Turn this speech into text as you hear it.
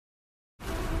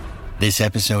This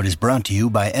episode is brought to you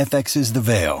by FX's The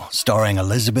Veil, starring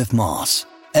Elizabeth Moss.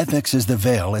 FX's The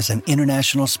Veil is an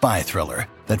international spy thriller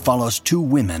that follows two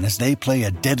women as they play a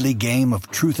deadly game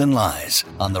of truth and lies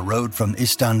on the road from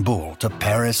Istanbul to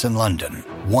Paris and London.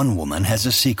 One woman has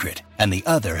a secret, and the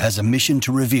other has a mission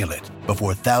to reveal it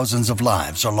before thousands of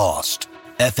lives are lost.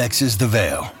 FX's The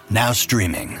Veil, now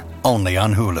streaming, only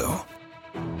on Hulu.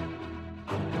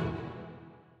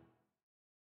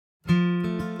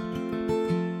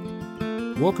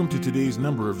 Welcome to today's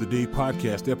Number of the Day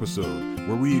podcast episode,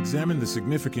 where we examine the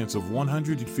significance of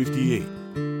 158.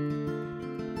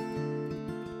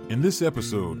 In this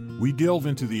episode, we delve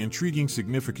into the intriguing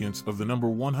significance of the number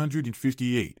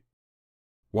 158.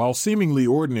 While seemingly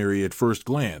ordinary at first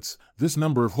glance, this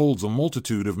number holds a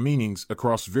multitude of meanings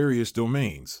across various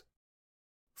domains.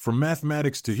 From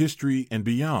mathematics to history and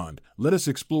beyond, let us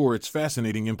explore its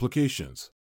fascinating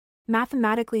implications.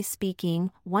 Mathematically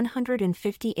speaking,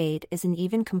 158 is an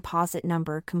even composite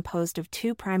number composed of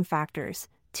two prime factors,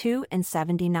 2 and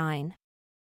 79.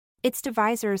 Its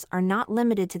divisors are not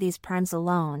limited to these primes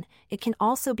alone. It can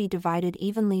also be divided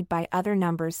evenly by other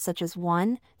numbers such as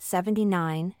 1,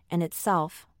 79, and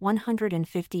itself,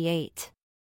 158.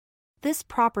 This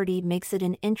property makes it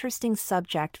an interesting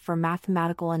subject for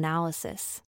mathematical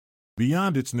analysis.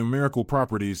 Beyond its numerical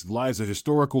properties lies a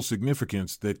historical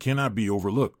significance that cannot be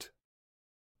overlooked.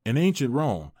 In ancient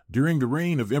Rome, during the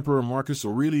reign of Emperor Marcus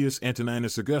Aurelius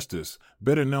Antoninus Augustus,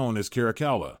 better known as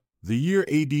Caracalla, the year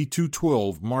AD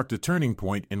 212 marked a turning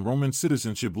point in Roman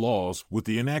citizenship laws with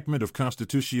the enactment of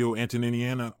Constitutio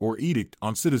Antoniniana, or Edict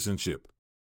on Citizenship.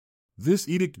 This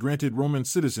edict granted Roman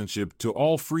citizenship to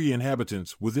all free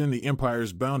inhabitants within the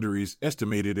empire's boundaries,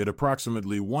 estimated at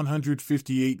approximately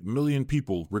 158 million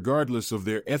people regardless of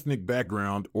their ethnic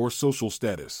background or social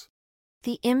status.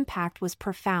 The impact was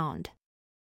profound.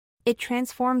 It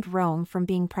transformed Rome from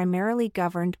being primarily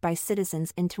governed by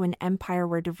citizens into an empire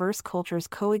where diverse cultures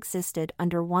coexisted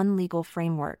under one legal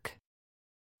framework.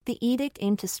 The edict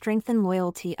aimed to strengthen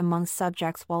loyalty among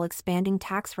subjects while expanding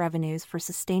tax revenues for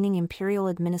sustaining imperial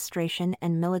administration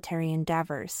and military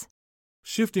endeavors.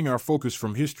 Shifting our focus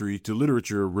from history to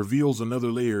literature reveals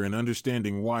another layer in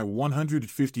understanding why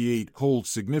 158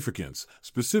 holds significance,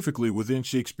 specifically within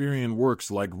Shakespearean works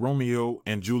like Romeo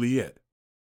and Juliet.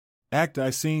 Act I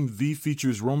Scene V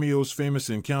features Romeo's famous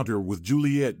encounter with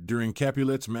Juliet during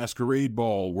Capulet's masquerade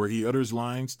ball, where he utters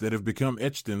lines that have become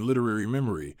etched in literary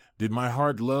memory. Did my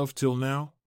heart love till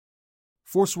now?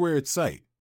 Forswear its sight.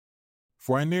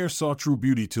 For I ne'er saw true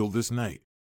beauty till this night.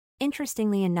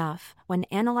 Interestingly enough, when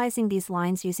analyzing these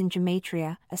lines using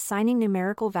gematria, assigning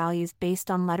numerical values based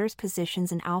on letters'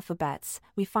 positions in alphabets,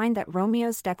 we find that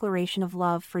Romeo's declaration of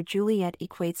love for Juliet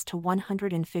equates to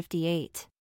 158.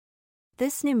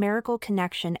 This numerical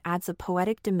connection adds a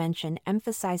poetic dimension,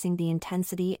 emphasizing the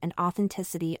intensity and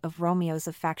authenticity of Romeo's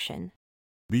affection.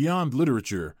 Beyond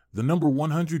literature, the number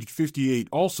 158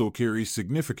 also carries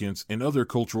significance in other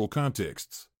cultural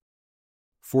contexts.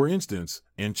 For instance,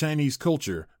 in Chinese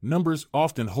culture, numbers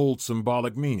often hold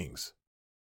symbolic meanings.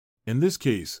 In this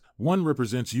case, 1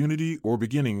 represents unity or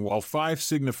beginning, while 5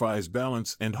 signifies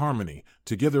balance and harmony,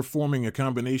 together forming a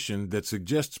combination that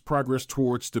suggests progress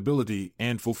toward stability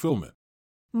and fulfillment.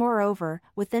 Moreover,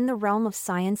 within the realm of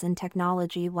science and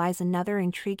technology lies another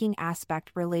intriguing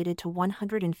aspect related to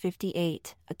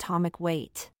 158, atomic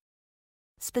weight.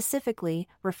 Specifically,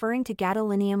 referring to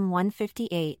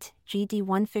gadolinium-158,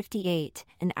 GD-158,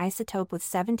 an isotope with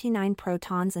 79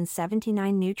 protons and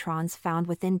 79 neutrons found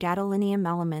within gadolinium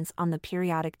elements on the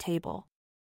periodic table.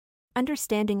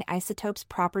 Understanding isotopes'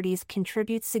 properties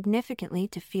contributes significantly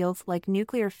to fields like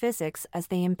nuclear physics as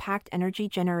they impact energy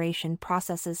generation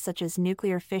processes such as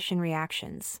nuclear fission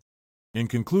reactions. In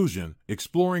conclusion,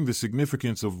 exploring the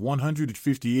significance of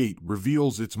 158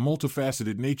 reveals its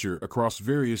multifaceted nature across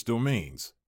various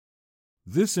domains.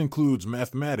 This includes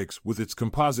mathematics with its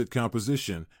composite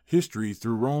composition, history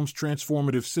through Rome's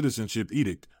transformative citizenship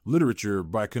edict, literature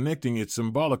by connecting it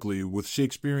symbolically with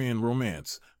Shakespearean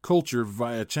romance, culture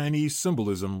via Chinese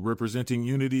symbolism representing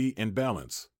unity and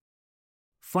balance.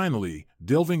 Finally,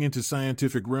 delving into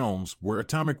scientific realms where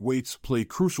atomic weights play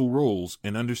crucial roles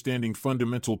in understanding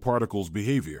fundamental particles'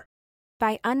 behavior.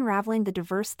 By unraveling the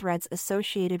diverse threads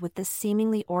associated with this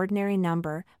seemingly ordinary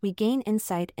number, we gain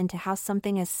insight into how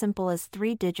something as simple as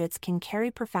 3 digits can carry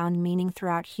profound meaning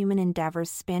throughout human endeavors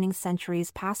spanning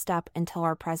centuries past up until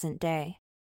our present day.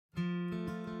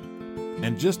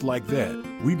 And just like that,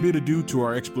 we bid adieu to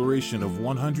our exploration of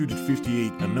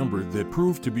 158, a number that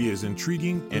proved to be as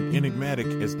intriguing and enigmatic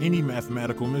as any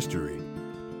mathematical mystery.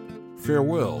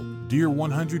 Farewell, dear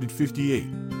 158.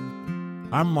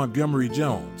 I'm Montgomery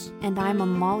Jones. And I'm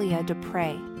Amalia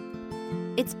Dupre.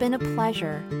 It's been a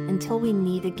pleasure until we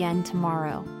meet again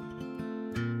tomorrow.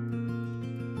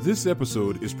 This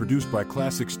episode is produced by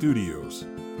Classic Studios.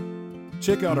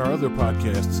 Check out our other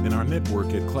podcasts in our network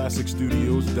at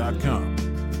classicstudios.com.